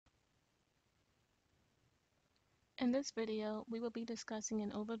In this video, we will be discussing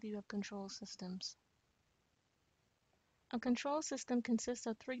an overview of control systems. A control system consists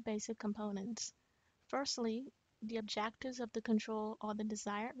of three basic components. Firstly, the objectives of the control or the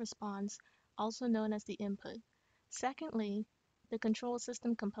desired response, also known as the input. Secondly, the control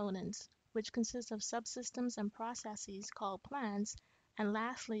system components, which consist of subsystems and processes called plans. And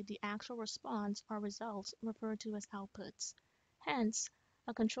lastly, the actual response or results referred to as outputs. Hence,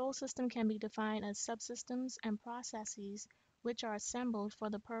 a control system can be defined as subsystems and processes which are assembled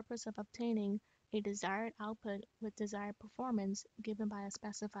for the purpose of obtaining a desired output with desired performance given by a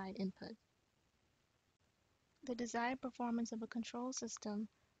specified input. The desired performance of a control system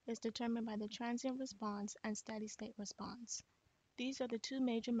is determined by the transient response and steady-state response. These are the two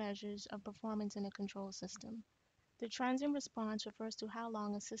major measures of performance in a control system. The transient response refers to how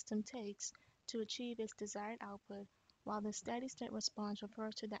long a system takes to achieve its desired output, while the steady-state response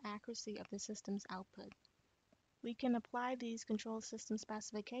refers to the accuracy of the system's output. We can apply these control system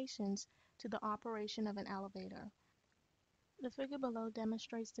specifications to the operation of an elevator. The figure below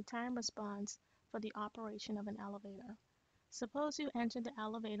demonstrates the time response for the operation of an elevator. Suppose you enter the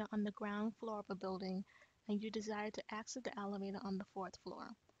elevator on the ground floor of a building and you desire to exit the elevator on the fourth floor.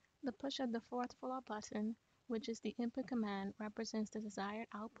 The push of the fourth floor button, which is the input command, represents the desired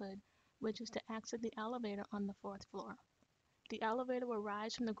output, which is to exit the elevator on the fourth floor. The elevator will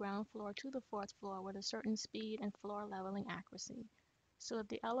rise from the ground floor to the fourth floor with a certain speed and floor leveling accuracy. So if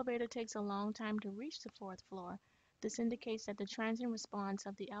the elevator takes a long time to reach the fourth floor, this indicates that the transient response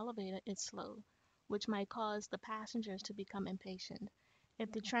of the elevator is slow, which might cause the passengers to become impatient.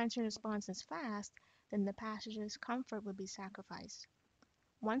 If the transient response is fast, then the passengers' comfort would be sacrificed.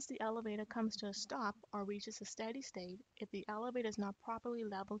 Once the elevator comes to a stop or reaches a steady state, if the elevator is not properly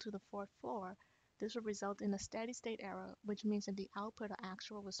leveled to the fourth floor, this will result in a steady state error, which means that the output or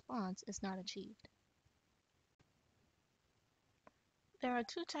actual response is not achieved. There are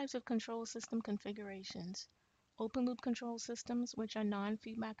two types of control system configurations: open loop control systems, which are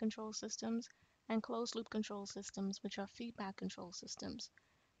non-feedback control systems, and closed loop control systems, which are feedback control systems.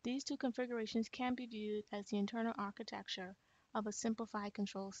 These two configurations can be viewed as the internal architecture of a simplified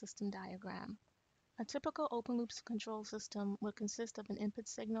control system diagram. A typical open loop control system would consist of an input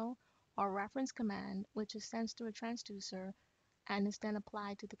signal or reference command, which is sensed through a transducer and is then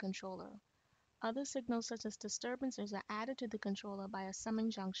applied to the controller. Other signals such as disturbances are added to the controller by a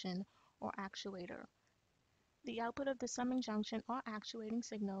summing junction or actuator. The output of the summing junction or actuating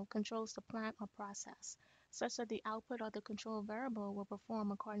signal controls the plant or process, such that the output or the control variable will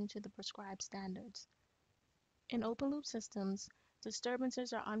perform according to the prescribed standards. In open loop systems,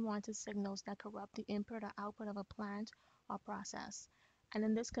 disturbances are unwanted signals that corrupt the input or output of a plant or process, and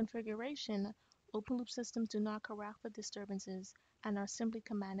in this configuration, open loop systems do not correct for disturbances and are simply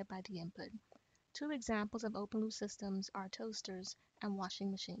commanded by the input. Two examples of open loop systems are toasters and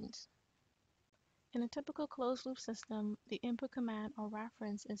washing machines. In a typical closed-loop system, the input command or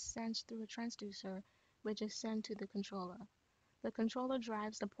reference is sensed through a transducer, which is sent to the controller. The controller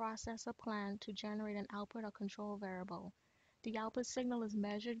drives the process or plant to generate an output or control variable. The output signal is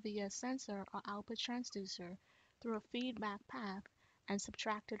measured via a sensor or output transducer through a feedback path and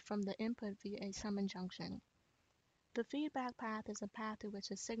subtracted from the input via a summing junction. The feedback path is a path through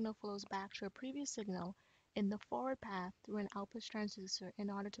which a signal flows back to a previous signal in the forward path through an output transducer in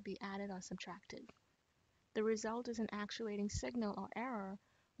order to be added or subtracted. The result is an actuating signal or error,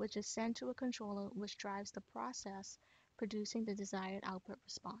 which is sent to a controller which drives the process, producing the desired output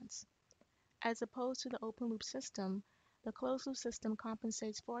response. As opposed to the open loop system, the closed loop system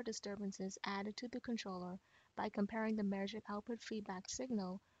compensates for disturbances added to the controller by comparing the measured output feedback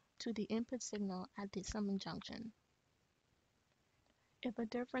signal to the input signal at the summing junction. If a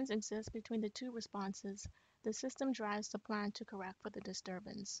difference exists between the two responses, the system drives the plant to correct for the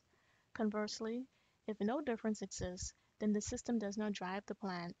disturbance. Conversely, if no difference exists, then the system does not drive the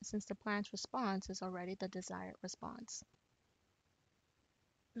plant since the plant's response is already the desired response.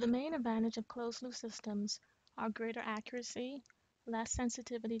 The main advantage of closed-loop systems are greater accuracy, less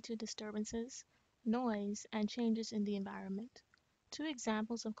sensitivity to disturbances, noise, and changes in the environment. Two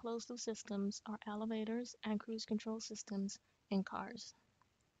examples of closed-loop systems are elevators and cruise control systems in cars.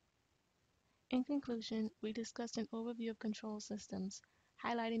 In conclusion, we discussed an overview of control systems,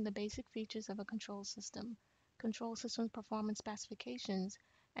 highlighting the basic features of a control system performance specifications,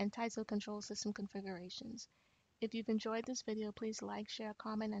 and types of control system configurations. If you've enjoyed this video, please like, share,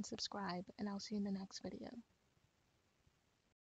 comment, and subscribe, and I'll see you in the next video.